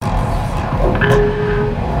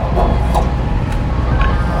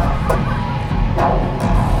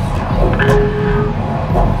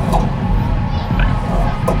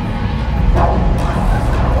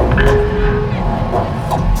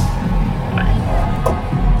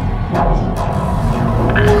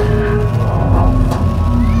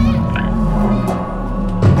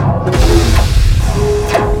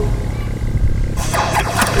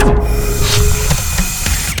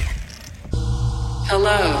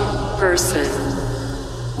person.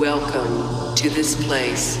 Welcome to this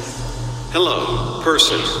place. Hello,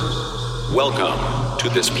 person. Welcome to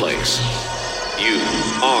this place. You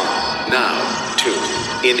are now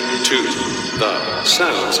tuned into the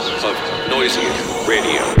sounds of Noisy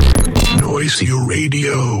Radio. Noisy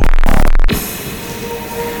Radio.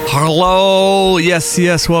 Hello,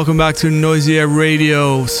 yes, welcome back to Noisy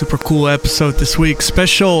Radio. Super cool episode this week.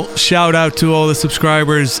 Special shout out to all the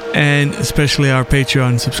subscribers and especially our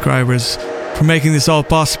Patreon subscribers for making this all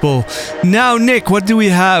possible. Now, Nick, what do we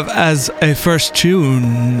have as a first tune?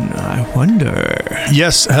 I wonder.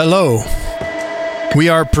 Yes, hello. We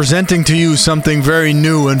are presenting to you something very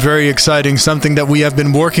new and very exciting, something that we have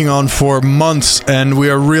been working on for months, and we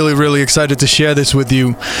are really, really excited to share this with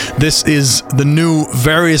you. This is the new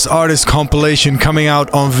Various Artists compilation coming out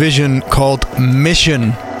on Vision called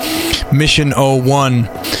Mission 01.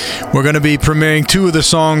 We're going to be premiering 2 of the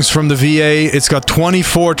songs from the VA. It's got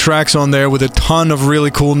 24 tracks on there with a ton of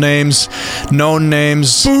really cool names, known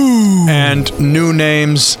names, and new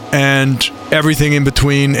names, and everything in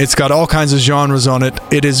between. It's got all kinds of genres on it.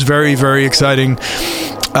 It is very, very exciting.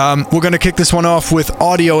 We're going to kick this one off with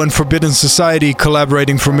Audio and Forbidden Society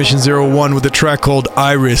collaborating for Mission 01 with a track called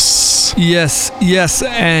Iris. Yes,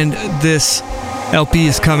 and this LP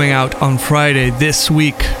is coming out on Friday this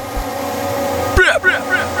week.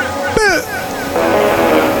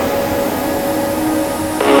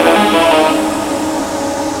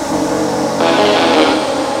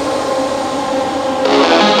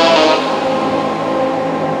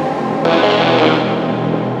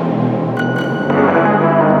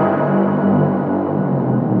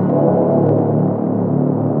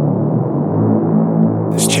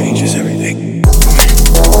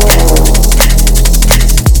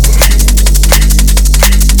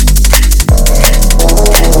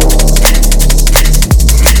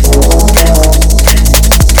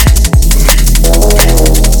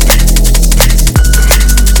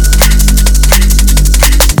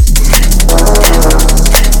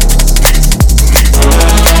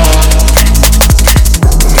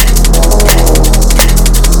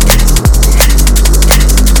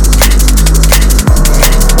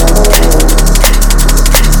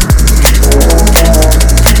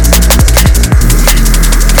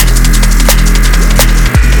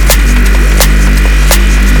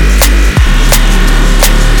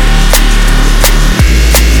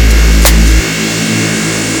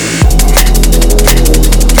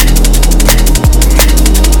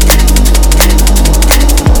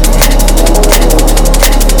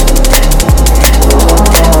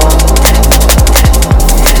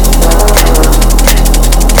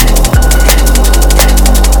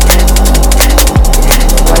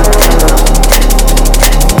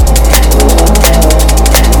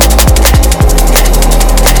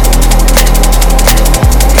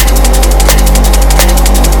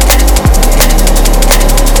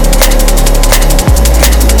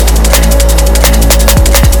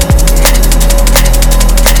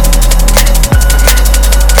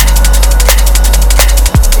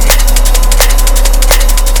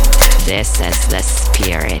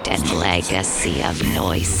 Legacy of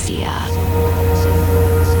Noisia.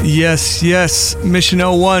 Yes, Mission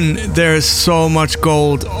 01. There's so much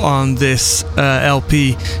gold on this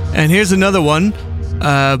LP. And here's another one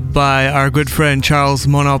by our good friend Charles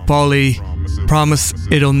Monopoly. Promise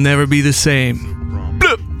it'll never be the same.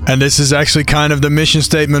 And this is actually kind of the mission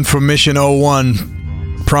statement for Mission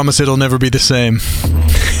 01. Promise it'll never be the same.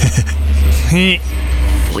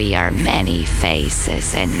 We are many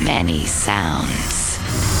faces and many sounds.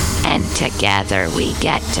 And together we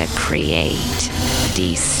get to create,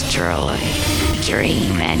 destroy,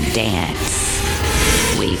 dream and dance.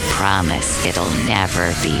 We promise it'll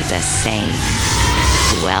never be the same.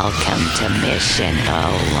 Welcome to Mission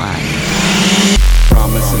 01.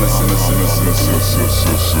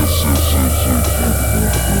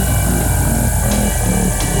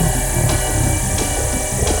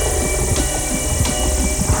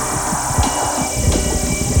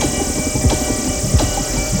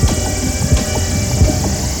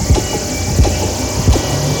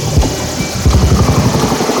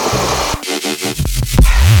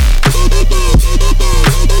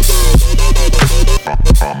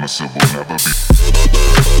 Promise it will never be.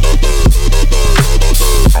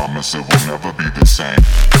 Promise it will never be the same.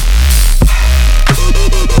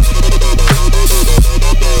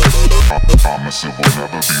 Promise it will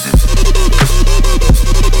never be the.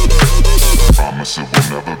 Promise it will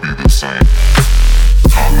never be the same.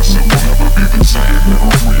 Promise it will never be the same. Never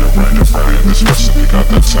rearrange your brain. This recipe got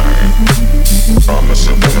the same. Promise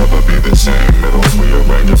it will never be the same. Never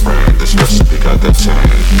rearrange your brain. This recipe got the same.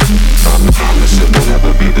 Promise it will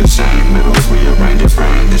never be the same.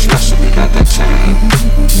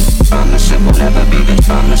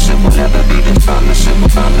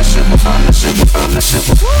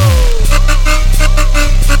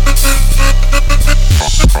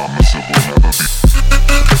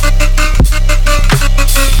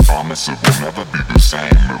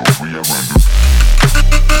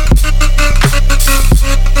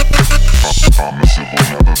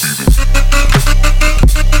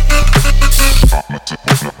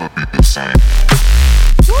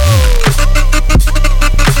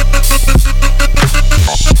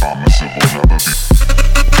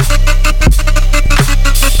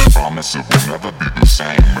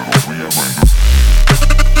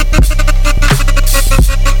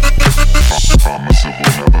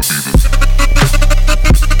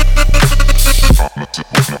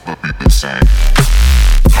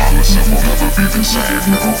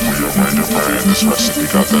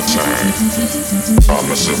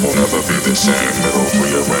 Promise it will never be the same. It'll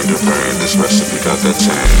rearrange your brain. This recipe got that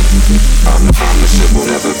chain. Promise it will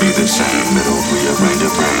never be the same. It'll rearrange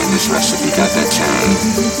your brain. This recipe got that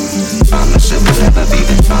chain. Promise it will never be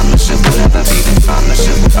the. Promise it will never be the. Promise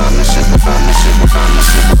it will. Promise it will. Promise it will.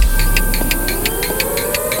 Promise it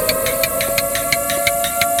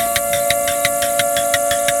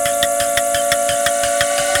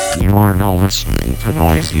will. You are now listening to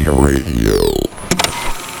Noisia Radio.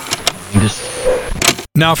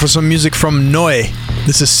 Now for some music from Noi.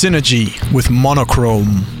 This is Synergy with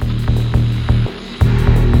Monochrome.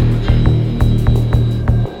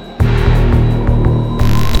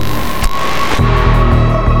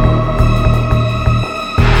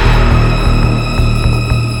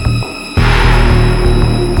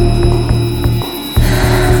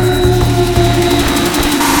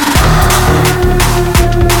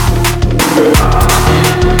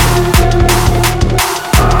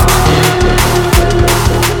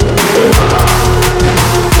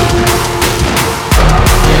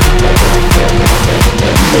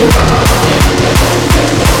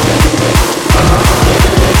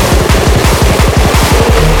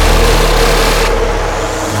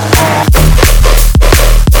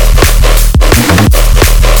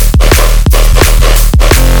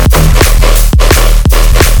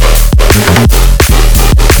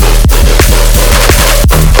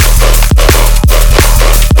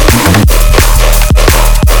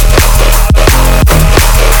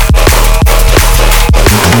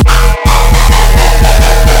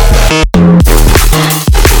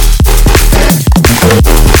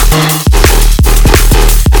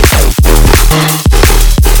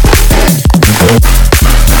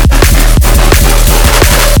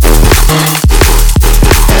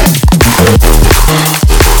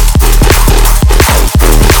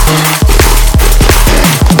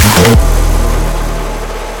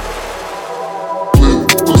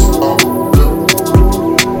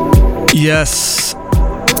 Yes,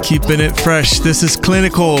 keeping it fresh. This is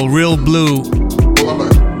Clinical, Real Blue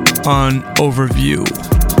on Overview.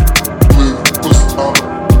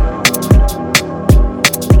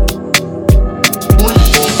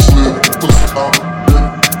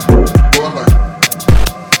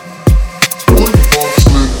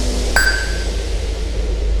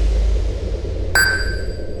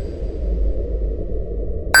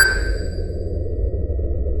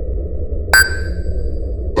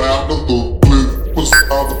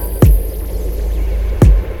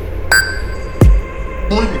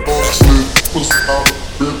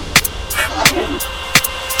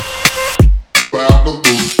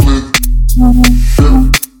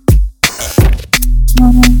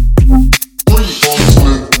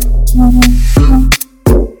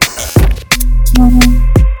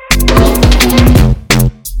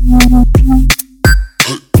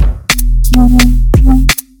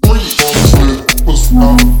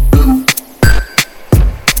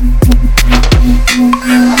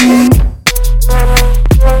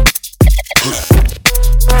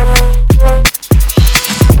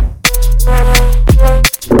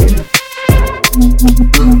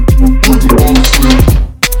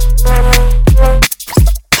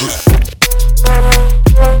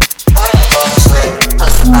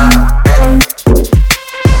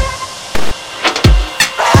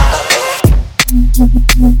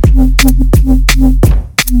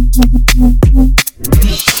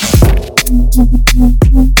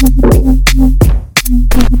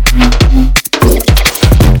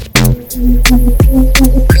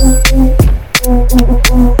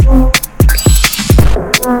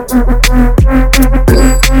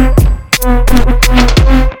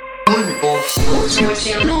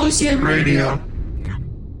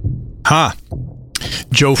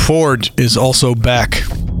 Joe Ford is also back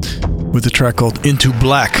with a track called Into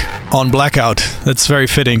Black on Blackout. That's very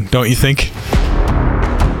fitting, don't you think?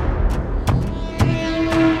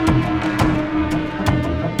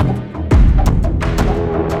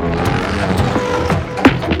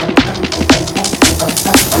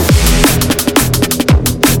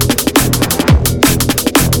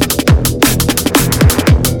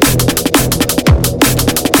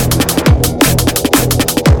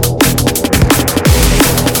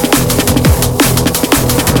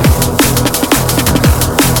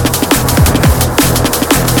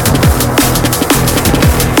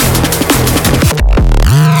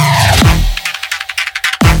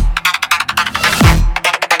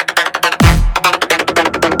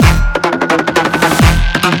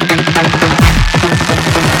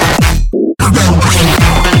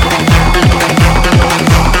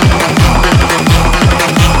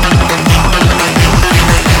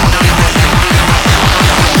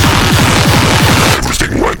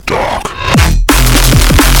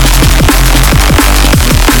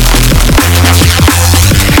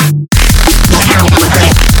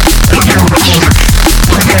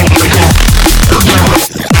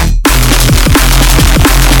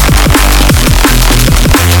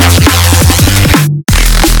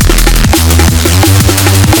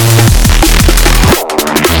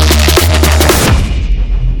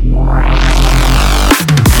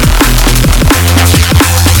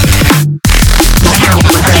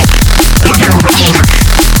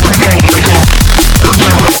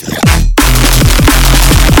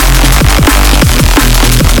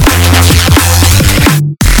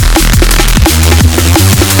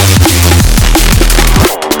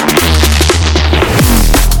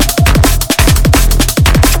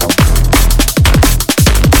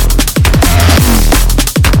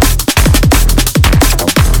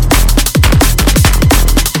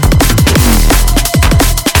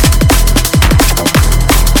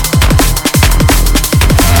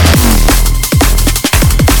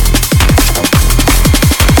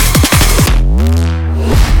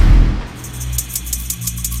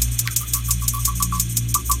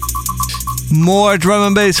 more drum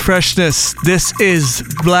and bass freshness. This is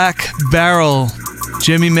Black Barrel,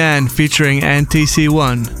 Jimmy Man featuring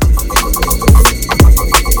NTC1.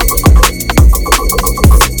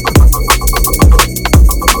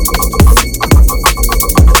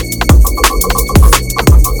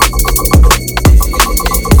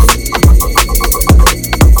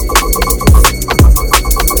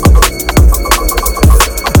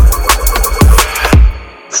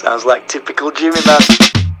 Sounds like typical Jimmy Man.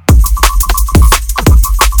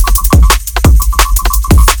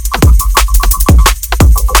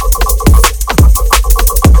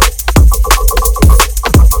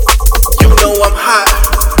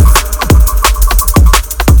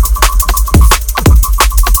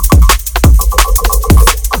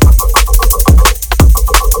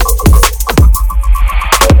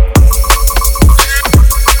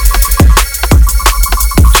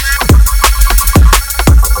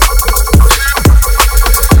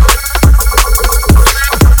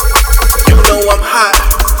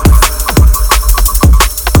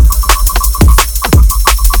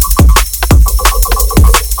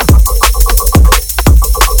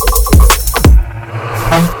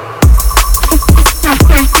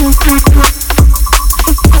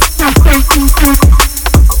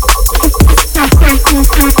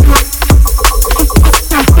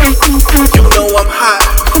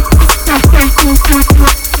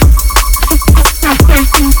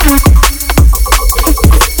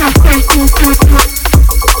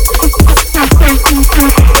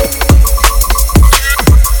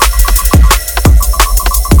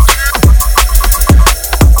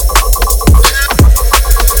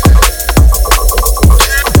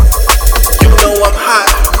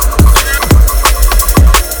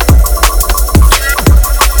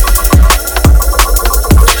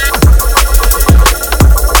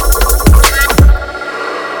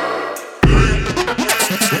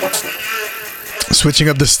 Switching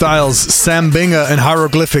up the styles, Sam Binga and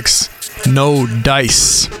Hieroglyphics, No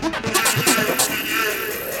Dice.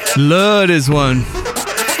 Lud is one.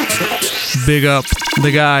 Big up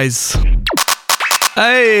the guys.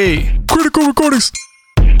 Hey! Critical Recordings.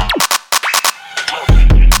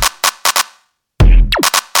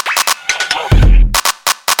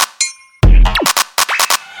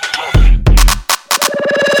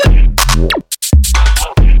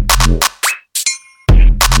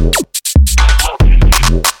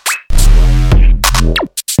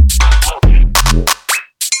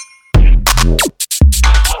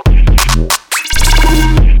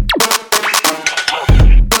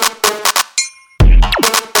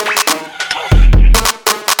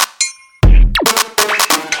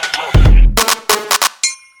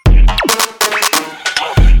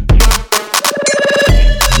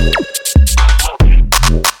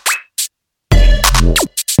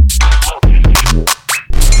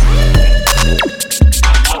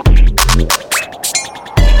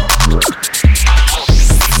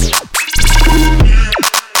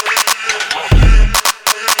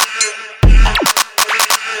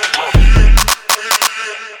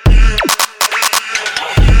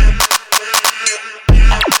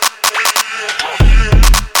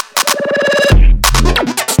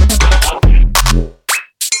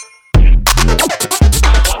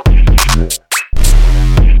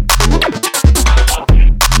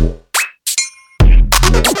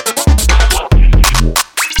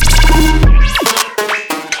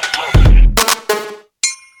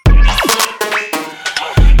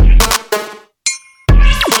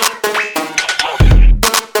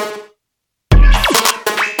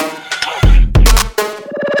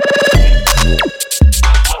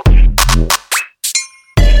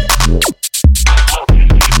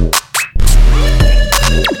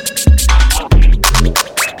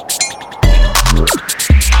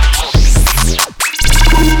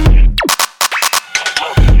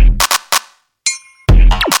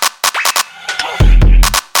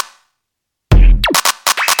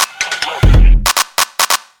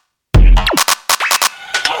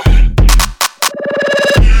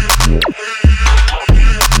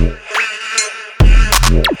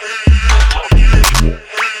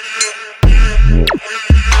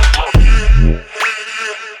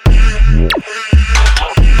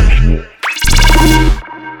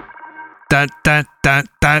 Dun, dun, dun,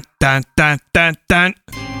 dun, dun, dun, dun, dun.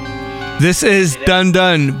 This is Dun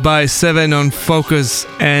Dun by Seven on Focus,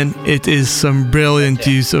 and it is some brilliant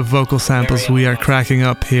use of vocal samples we are cracking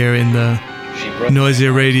up here in the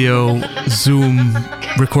Noisia Radio Zoom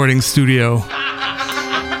recording studio.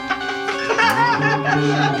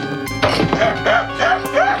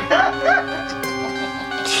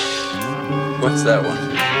 What's that one?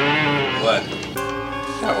 What?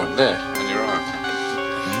 That one there, on your arm.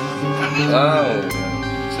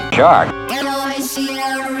 Shark.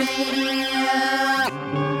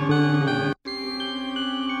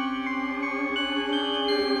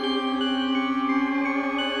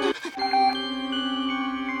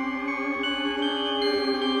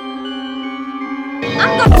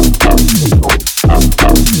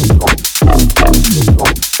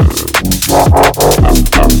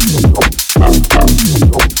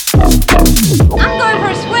 I'm going for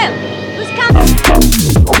a swim. Who's coming?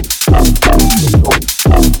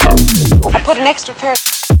 I put an extra pair.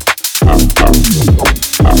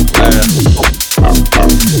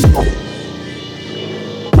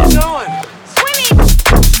 Going. Swimming.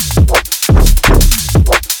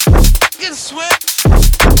 Get swim.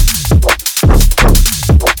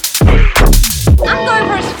 I'm going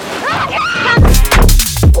for a swim.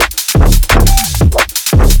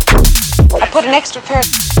 I put an extra pair.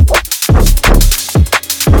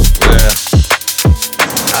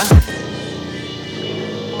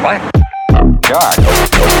 What? Shark.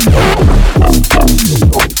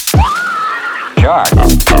 Shark.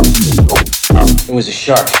 It was a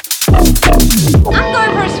shark. I'm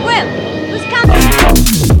going for a swim. Who's coming?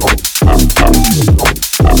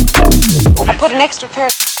 I put an extra pair.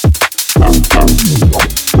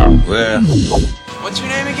 Where? What's your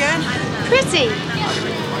name again? Chrissy.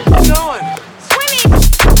 Going. Swimming.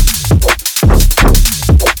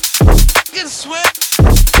 Get swim.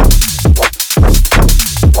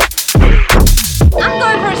 I'm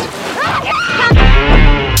going for a swim.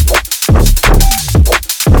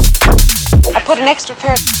 I put an extra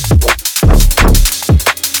pair.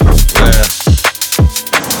 Where?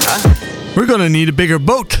 We're gonna need a bigger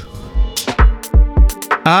boat.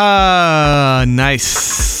 Ah,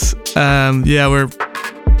 nice. Yeah, we're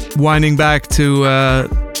winding back to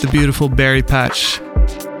the beautiful Berry Patch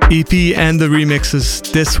EP and the remixes.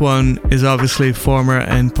 This one is obviously Former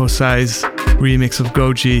and Posai's remix of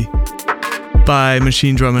Goji by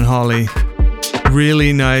Machine Drum and Holly.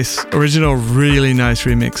 Really nice, original, really nice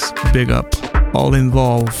remix. Big up, all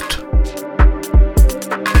involved.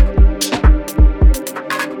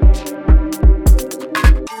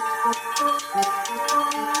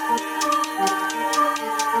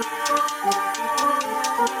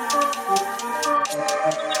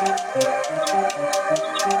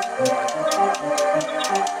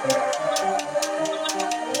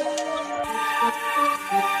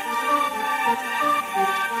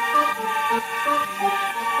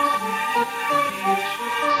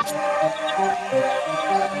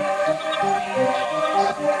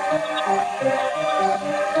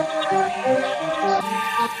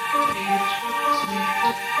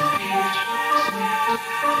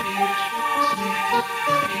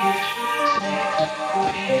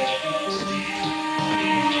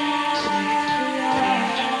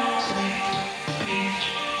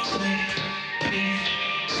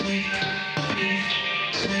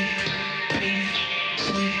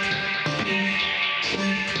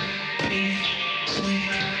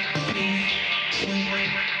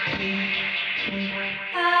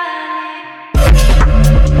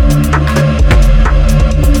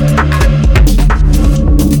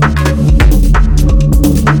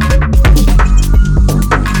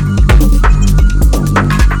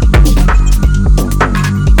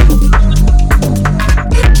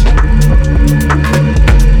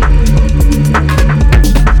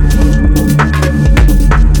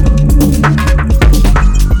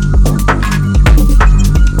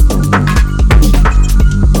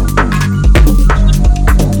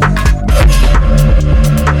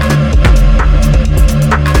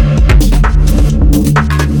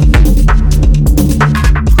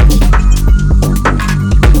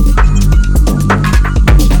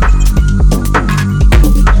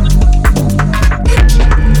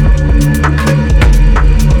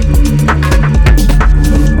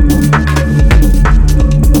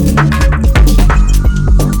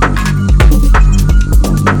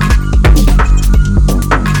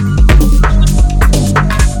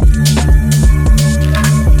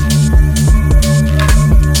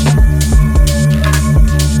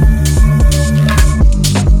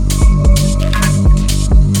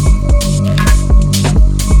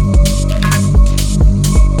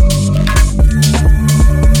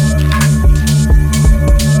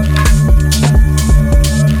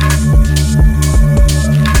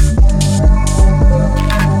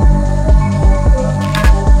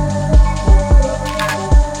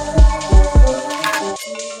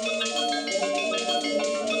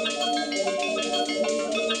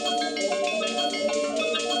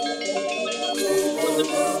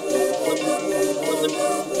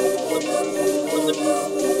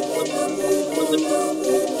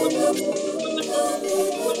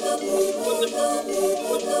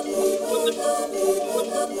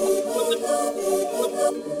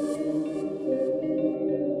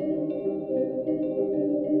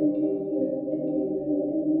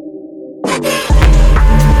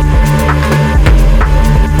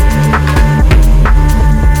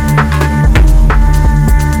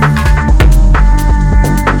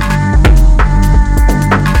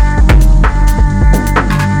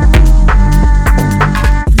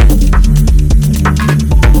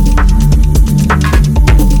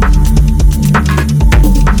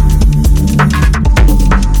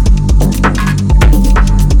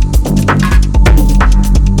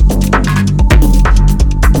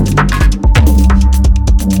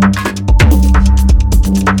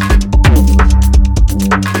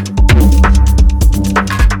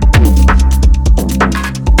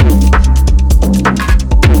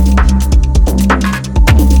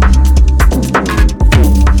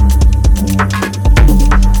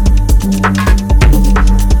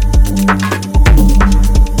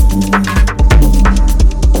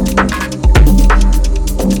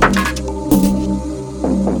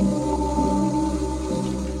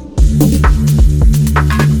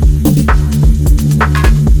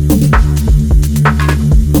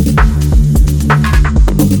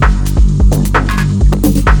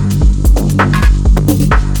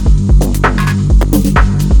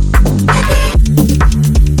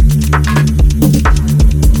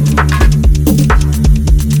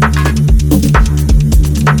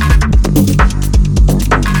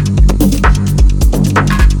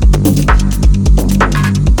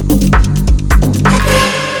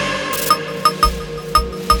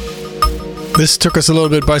 This took us a little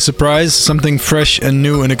bit by surprise, something fresh and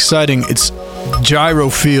new and exciting. It's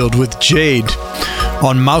Gyro Field with Jade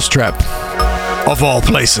on Mousetrap, of all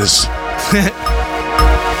places.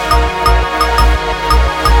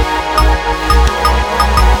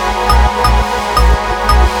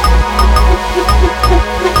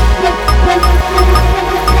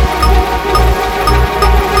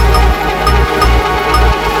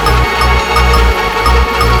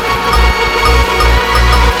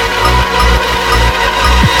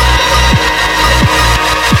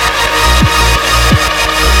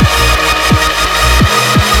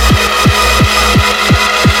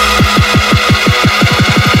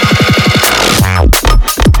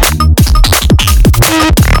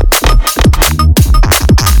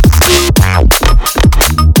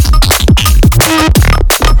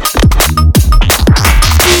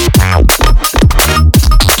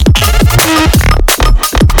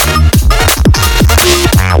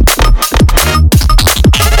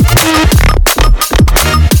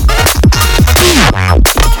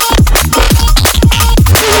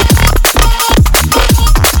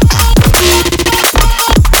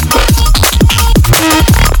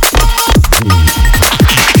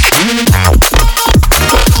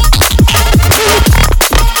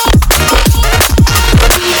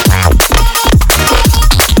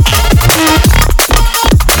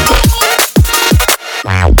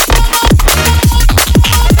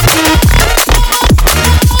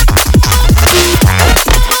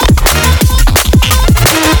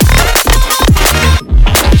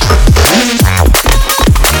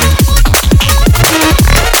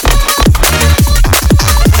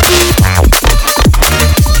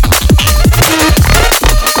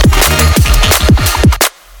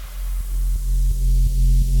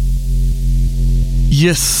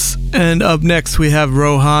 Yes, and up next we have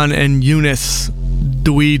Rohan and Eunice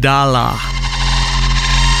Duidala.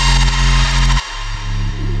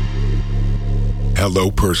 Hello,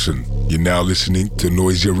 person. You're now listening to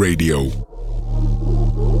Noisia Radio.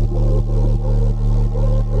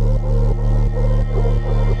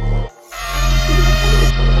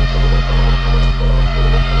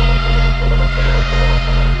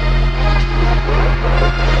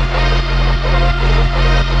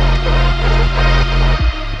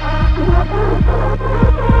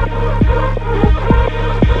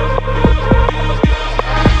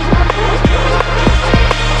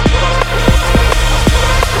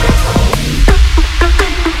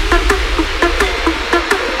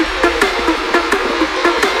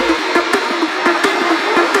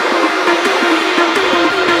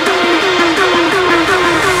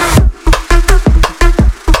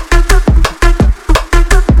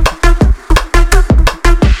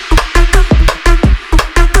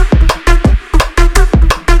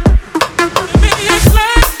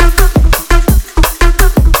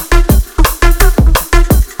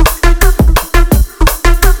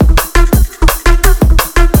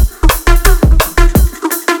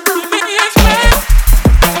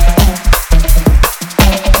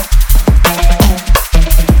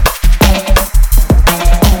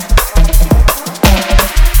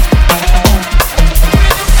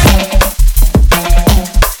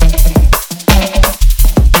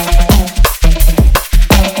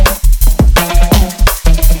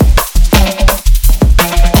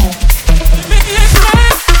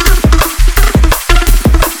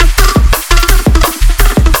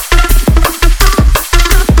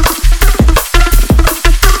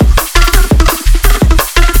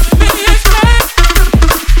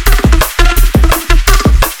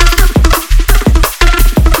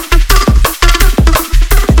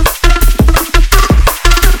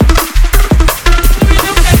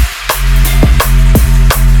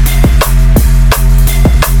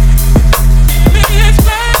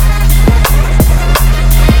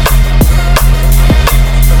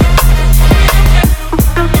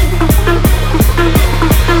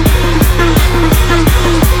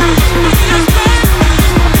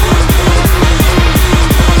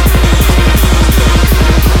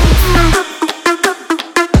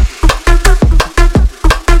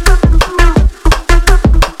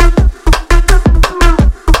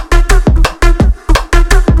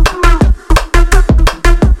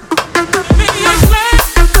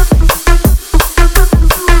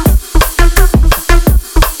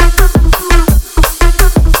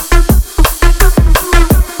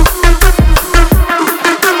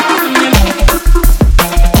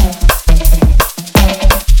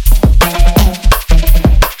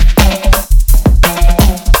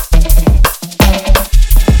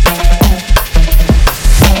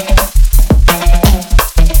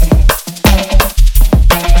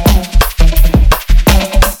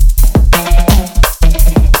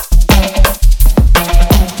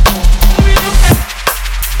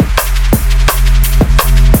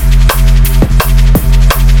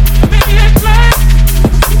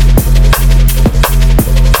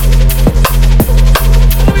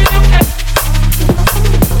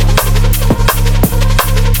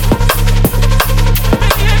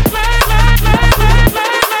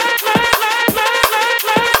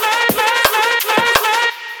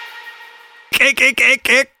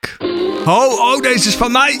 Oh, deze is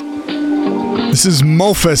van mij. This is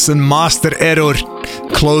Mofus and Master Error.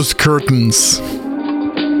 Closed Curtains.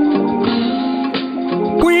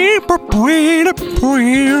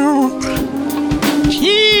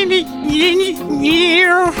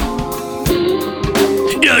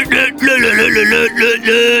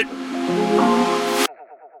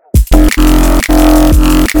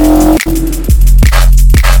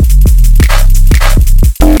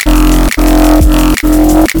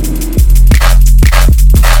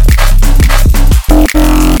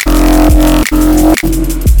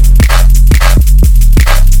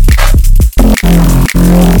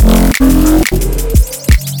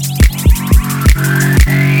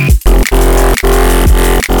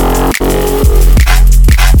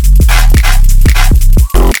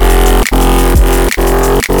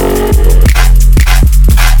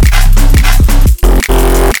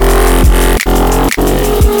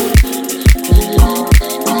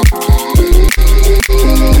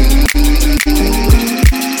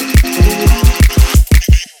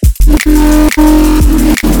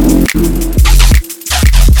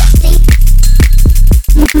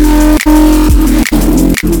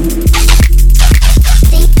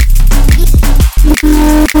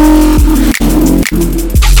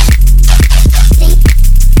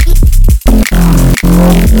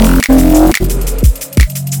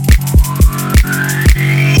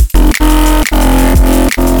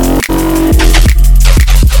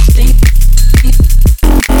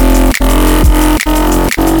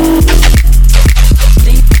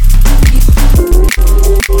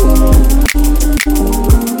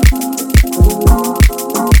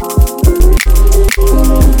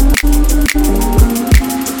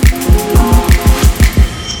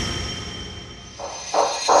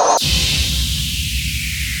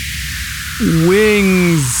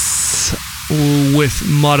 Wings with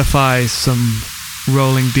Modify, some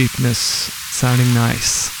rolling deepness, sounding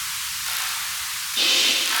nice.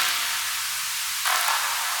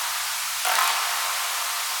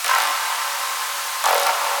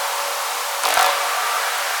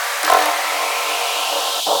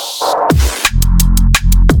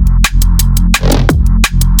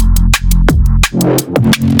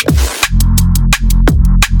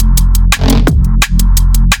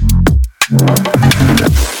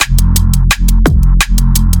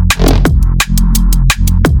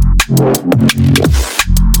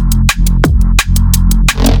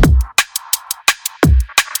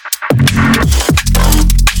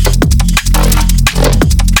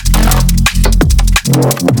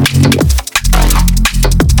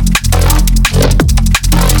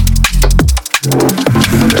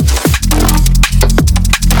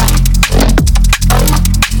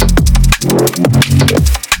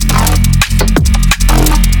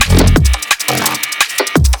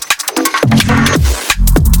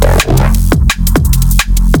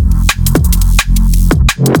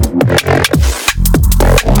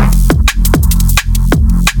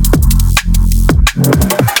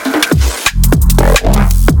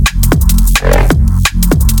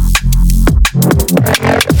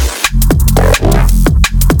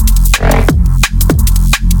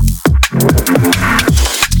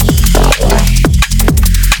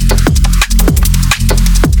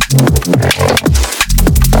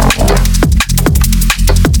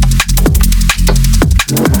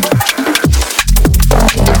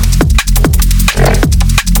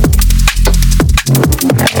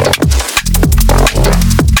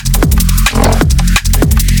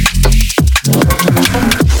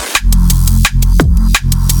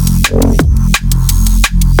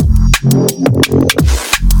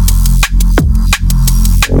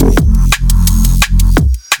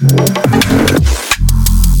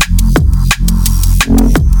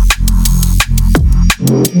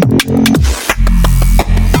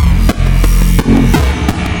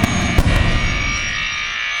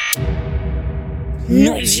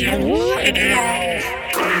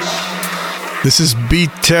 This is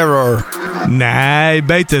Beat Terror. Nee,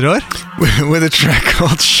 beter hoor. With a track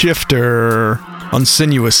called Shifter on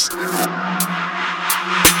Sinuous.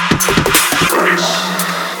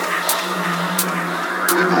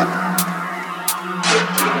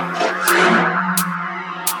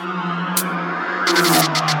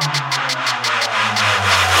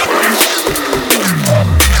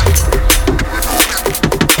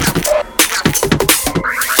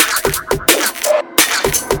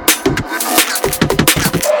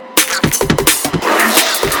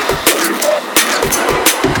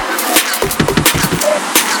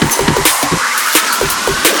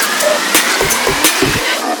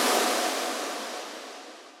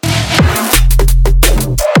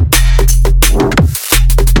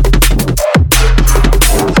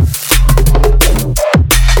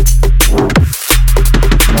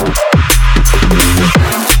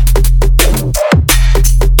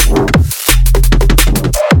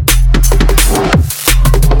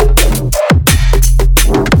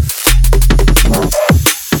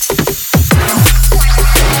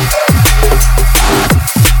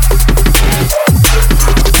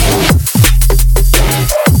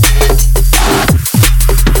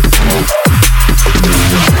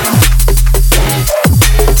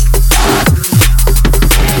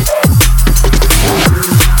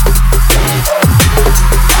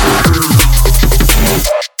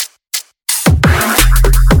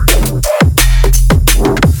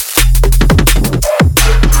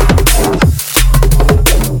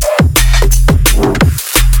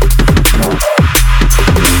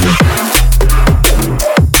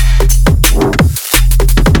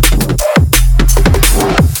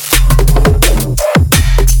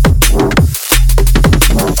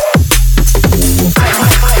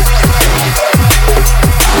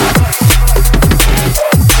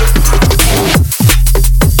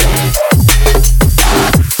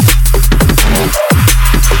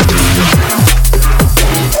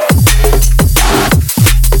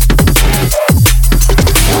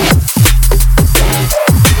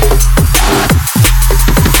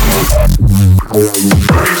 .050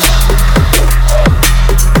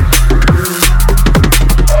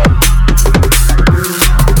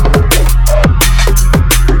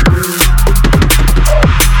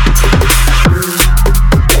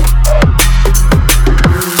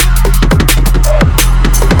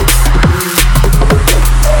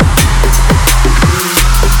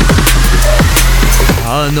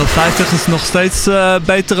 is nog steeds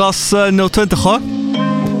beter als 020 hoor.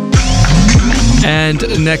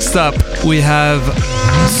 And next up we have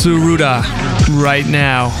Suruda Right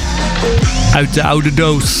Now. Uit de oude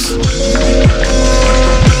doos.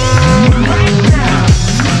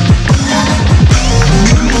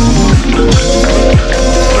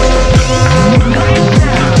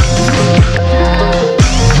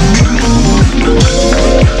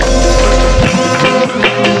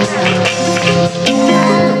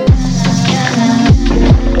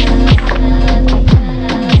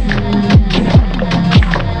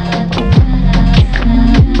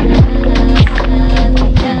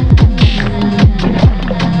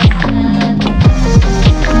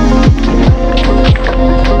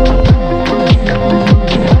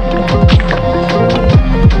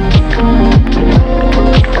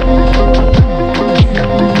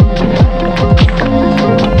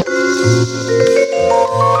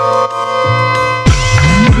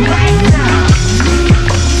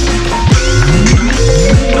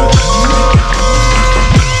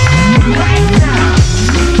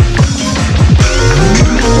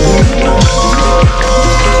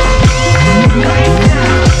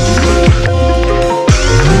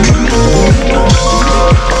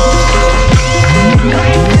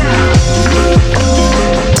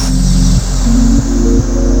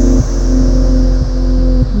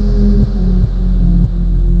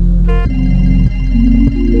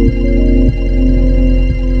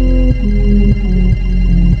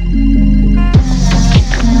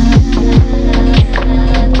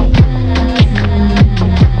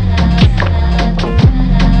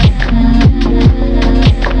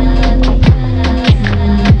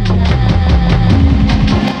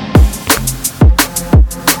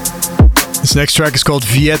 This next track is called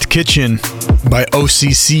Viet Kitchen by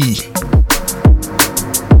OCC.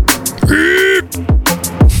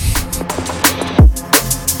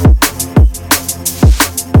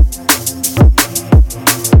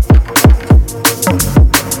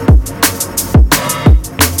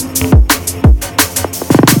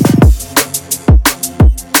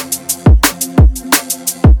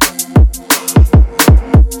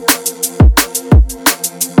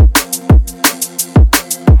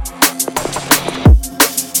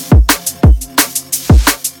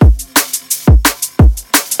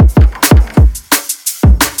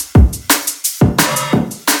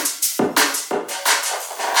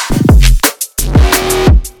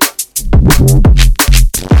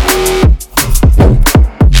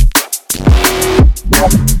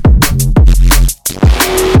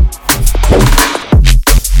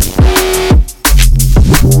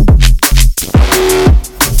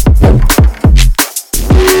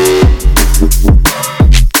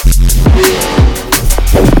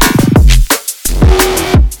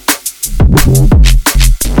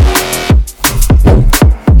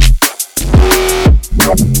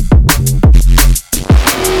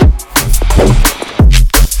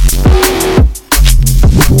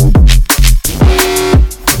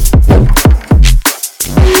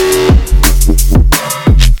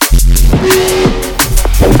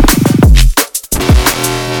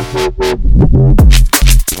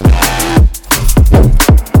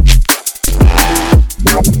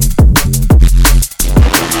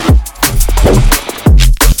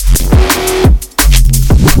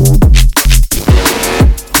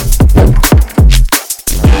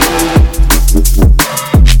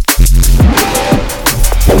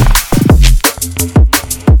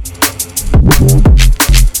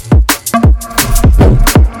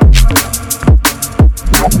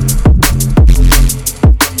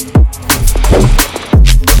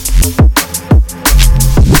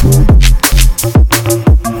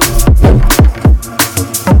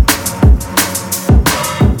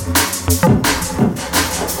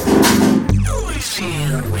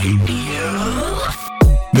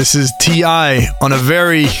 This is T.I. on a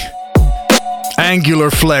very angular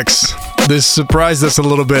flex. This surprised us a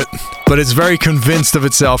little bit, but it's very convinced of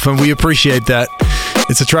itself, and we appreciate that.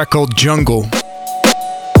 It's a track called Jungle.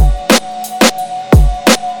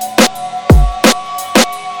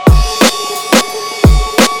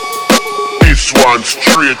 This one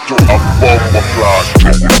straight to a bomber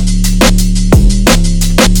class.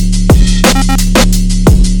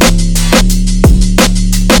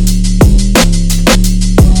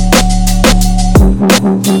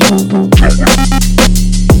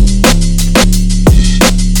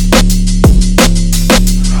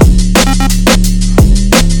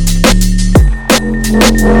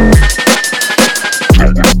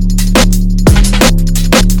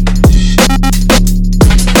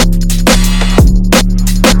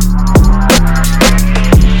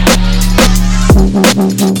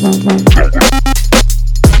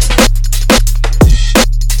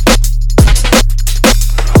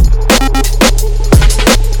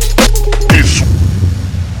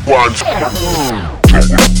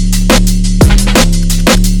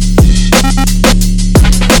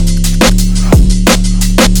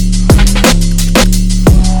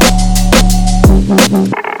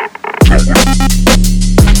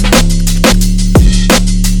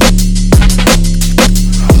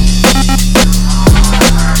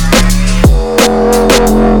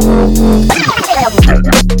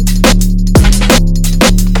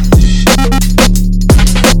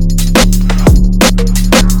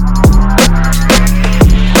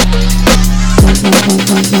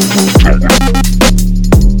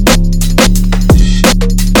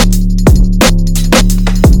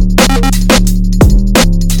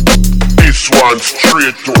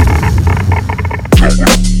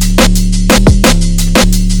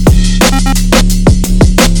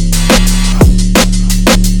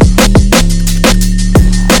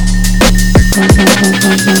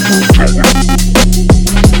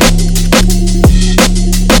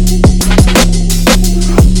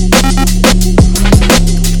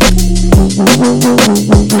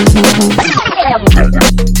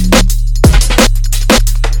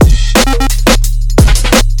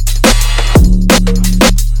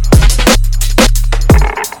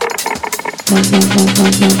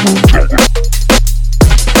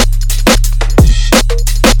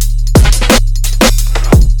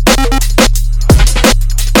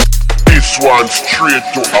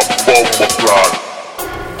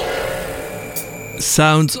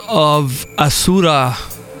 Sounds of Asura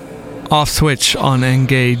off switch on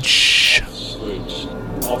Engage.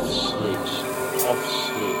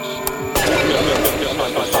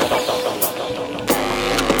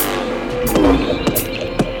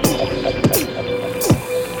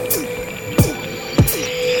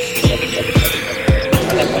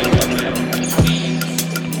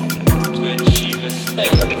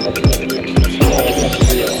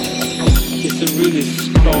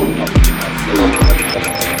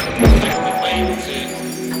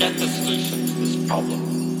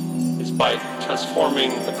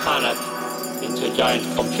 Transforming the planet into a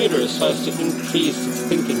giant computer so as to increase its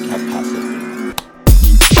thinking capacity.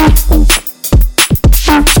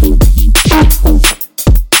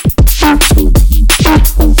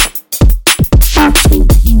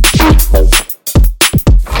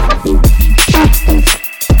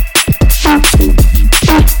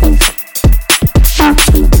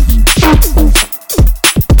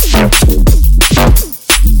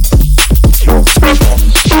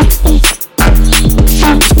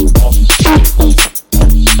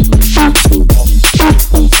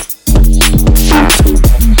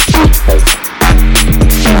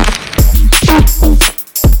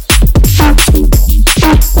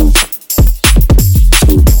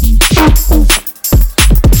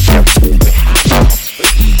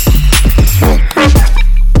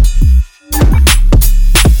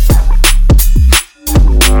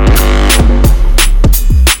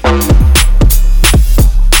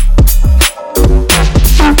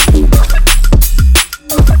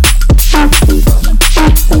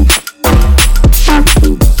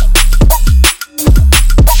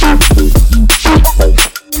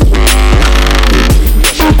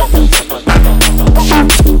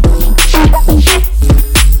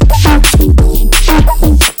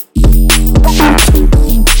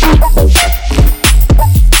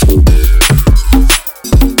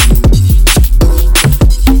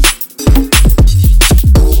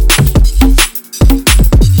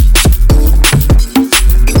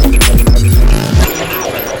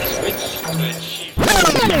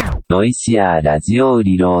 Noisia Radio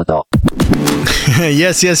Reload.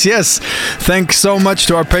 Yes. Thanks so much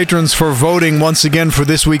to our patrons for voting once again for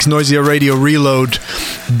this week's Noisia Radio Reload.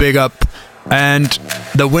 Big up. And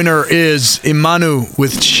the winner is Imanu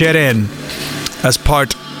with Sheren as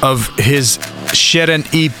part of his Sheren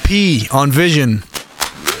EP on Vision.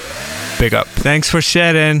 Big up. Thanks for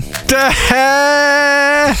Sheren.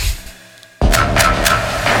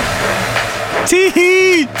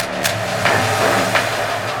 Tee-hee!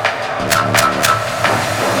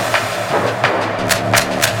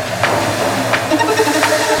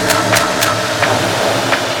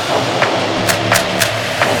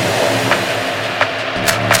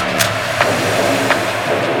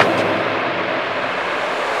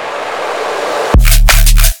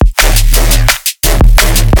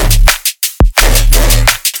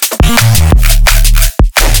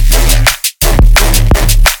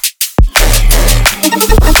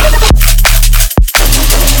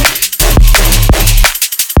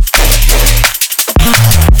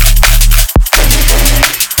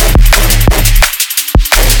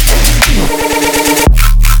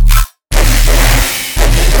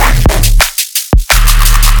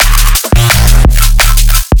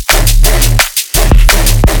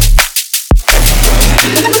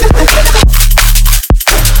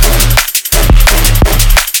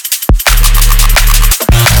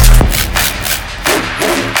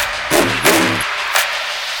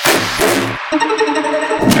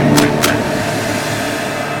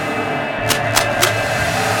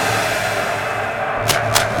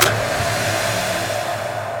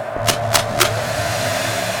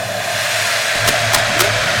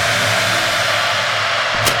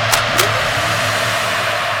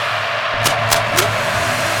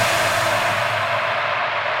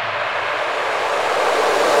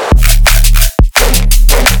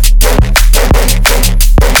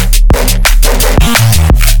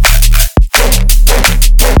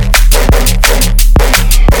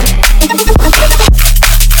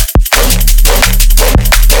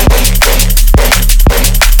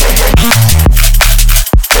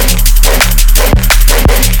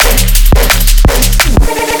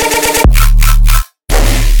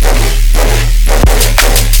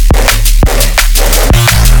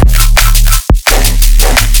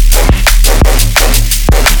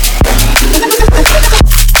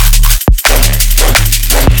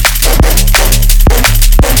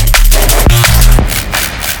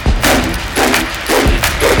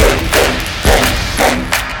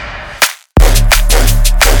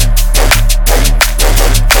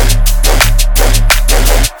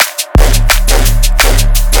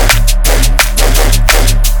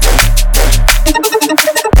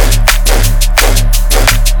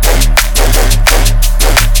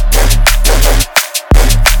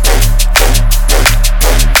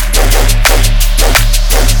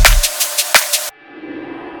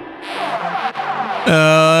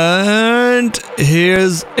 And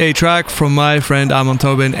here's a track from my friend Amon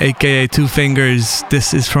Tobin, aka Two Fingers.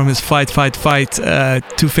 This is from his Fight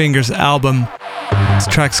Two Fingers album. This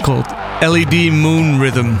track's called LED Moon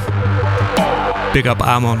Rhythm. Big up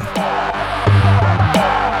Amon.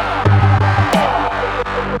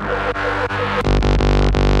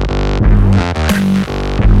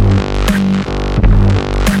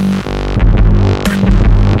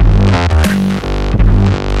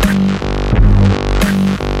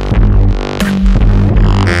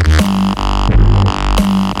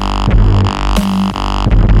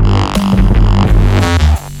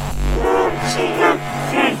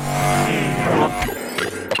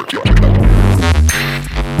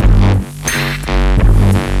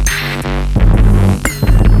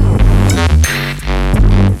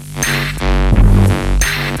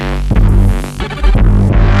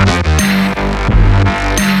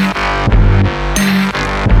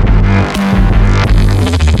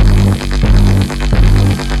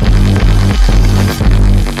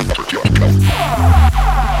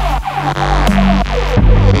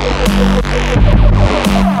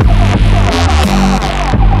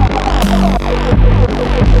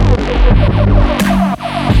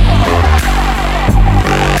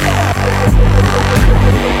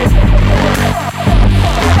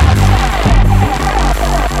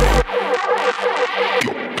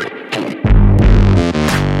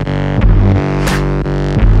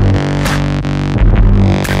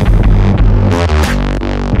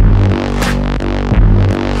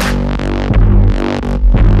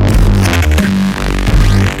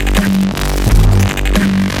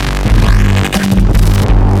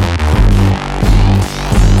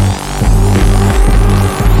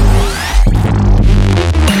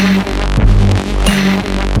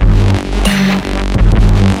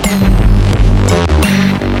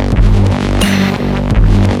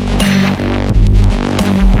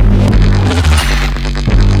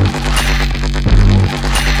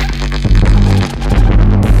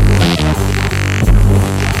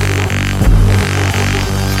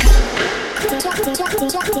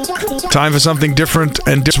 Time for something different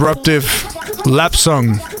and disruptive. Lap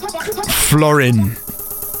song, Florin.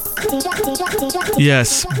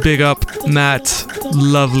 Yes, big up Matt.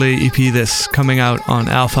 Lovely EP this, coming out on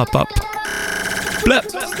Alpha Pup. Blep.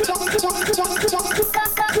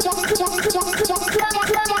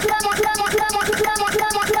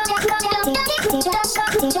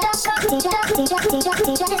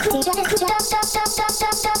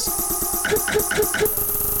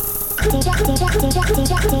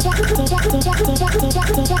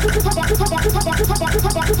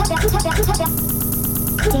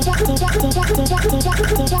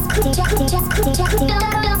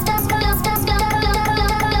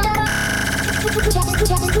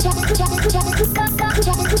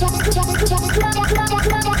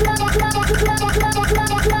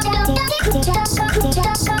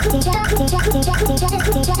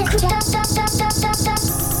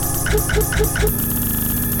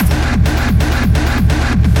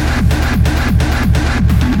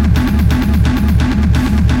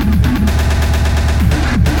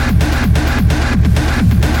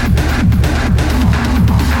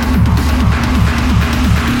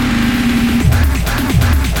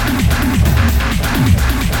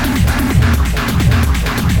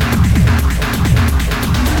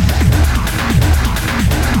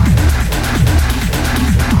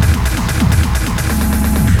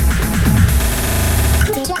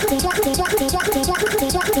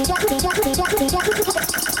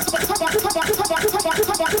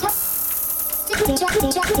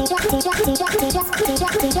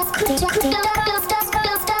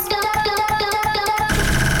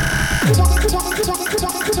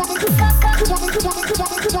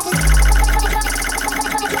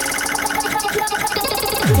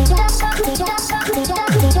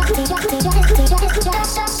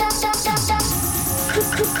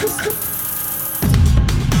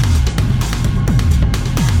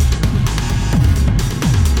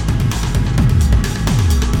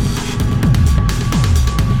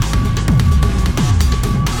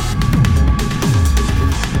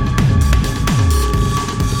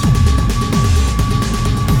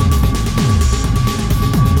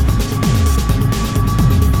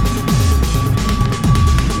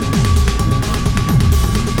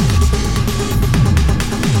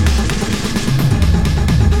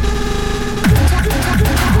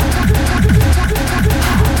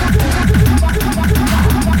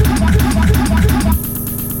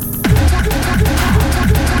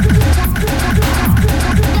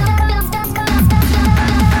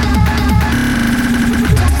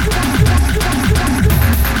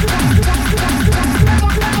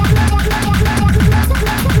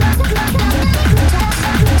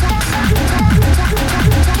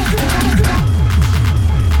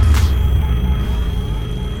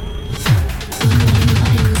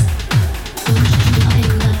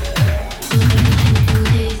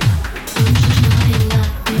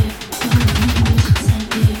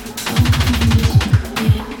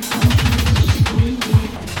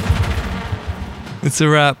 It's a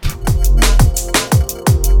wrap.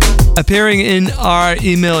 Appearing in our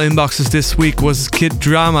email inboxes this week was Kid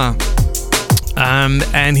Drama.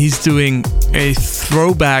 And he's doing a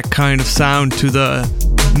throwback kind of sound to the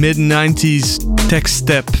mid-90s tech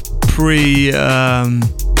step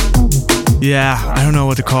I don't know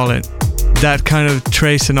what to call it. That kind of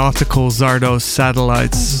trace and optical Zardos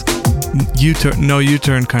satellites, no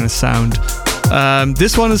U-turn kind of sound.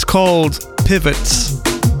 This one is called Pivots,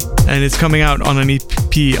 and it's coming out on an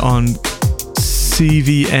EP on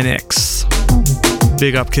CVNX.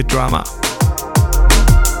 Big up Kid Drama.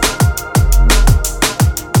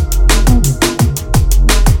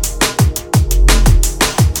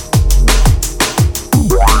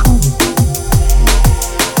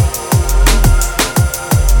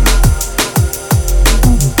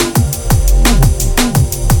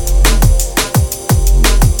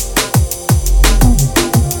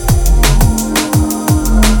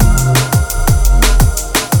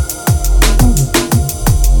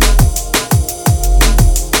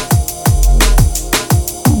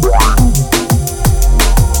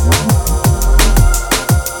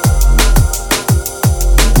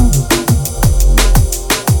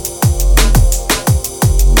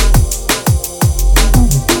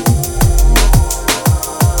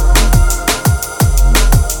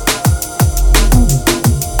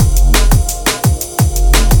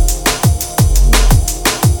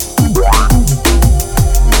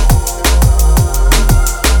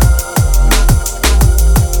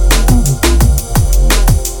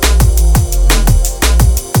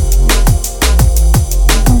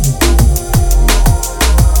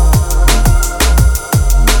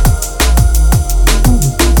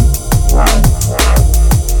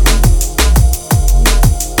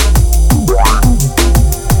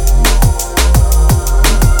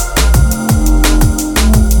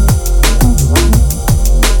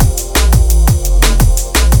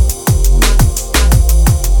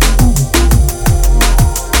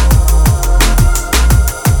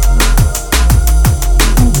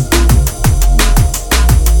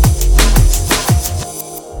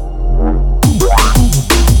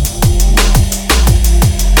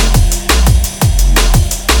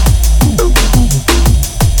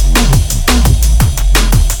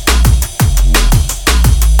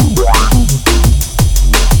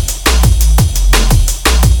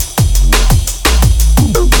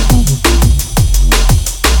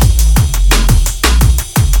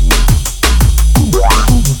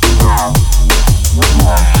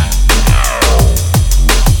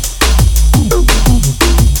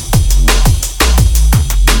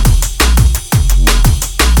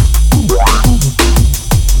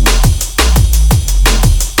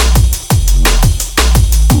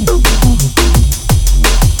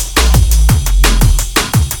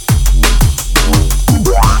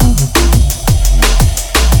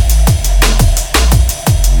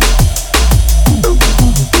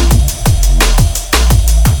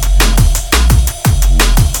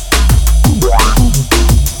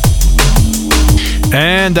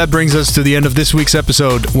 And that brings us to the end of this week's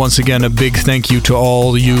episode. Once again, a big thank you to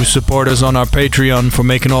all you supporters on our Patreon for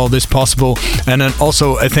making all this possible. And then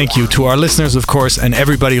also a thank you to our listeners, of course, and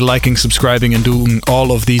everybody liking, subscribing, and doing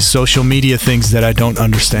all of these social media things that I don't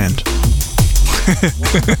understand.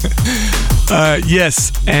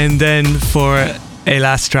 Yes, and then for a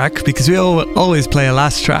last track, because we always play a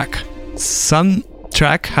last track. Some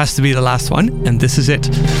track has to be the last one, and this is it.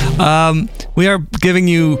 We are giving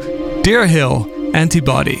you Deer Hill,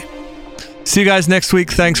 Antibody. See you guys next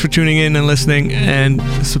week. Thanks for tuning in and listening and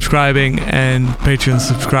subscribing and Patreon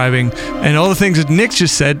subscribing and all the things that Nick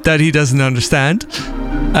just said that he doesn't understand.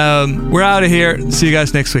 We're out of here. See you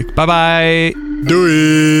guys next week. Bye bye.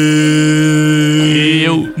 Doei.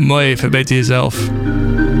 Yo, mooi. Verbeter jezelf.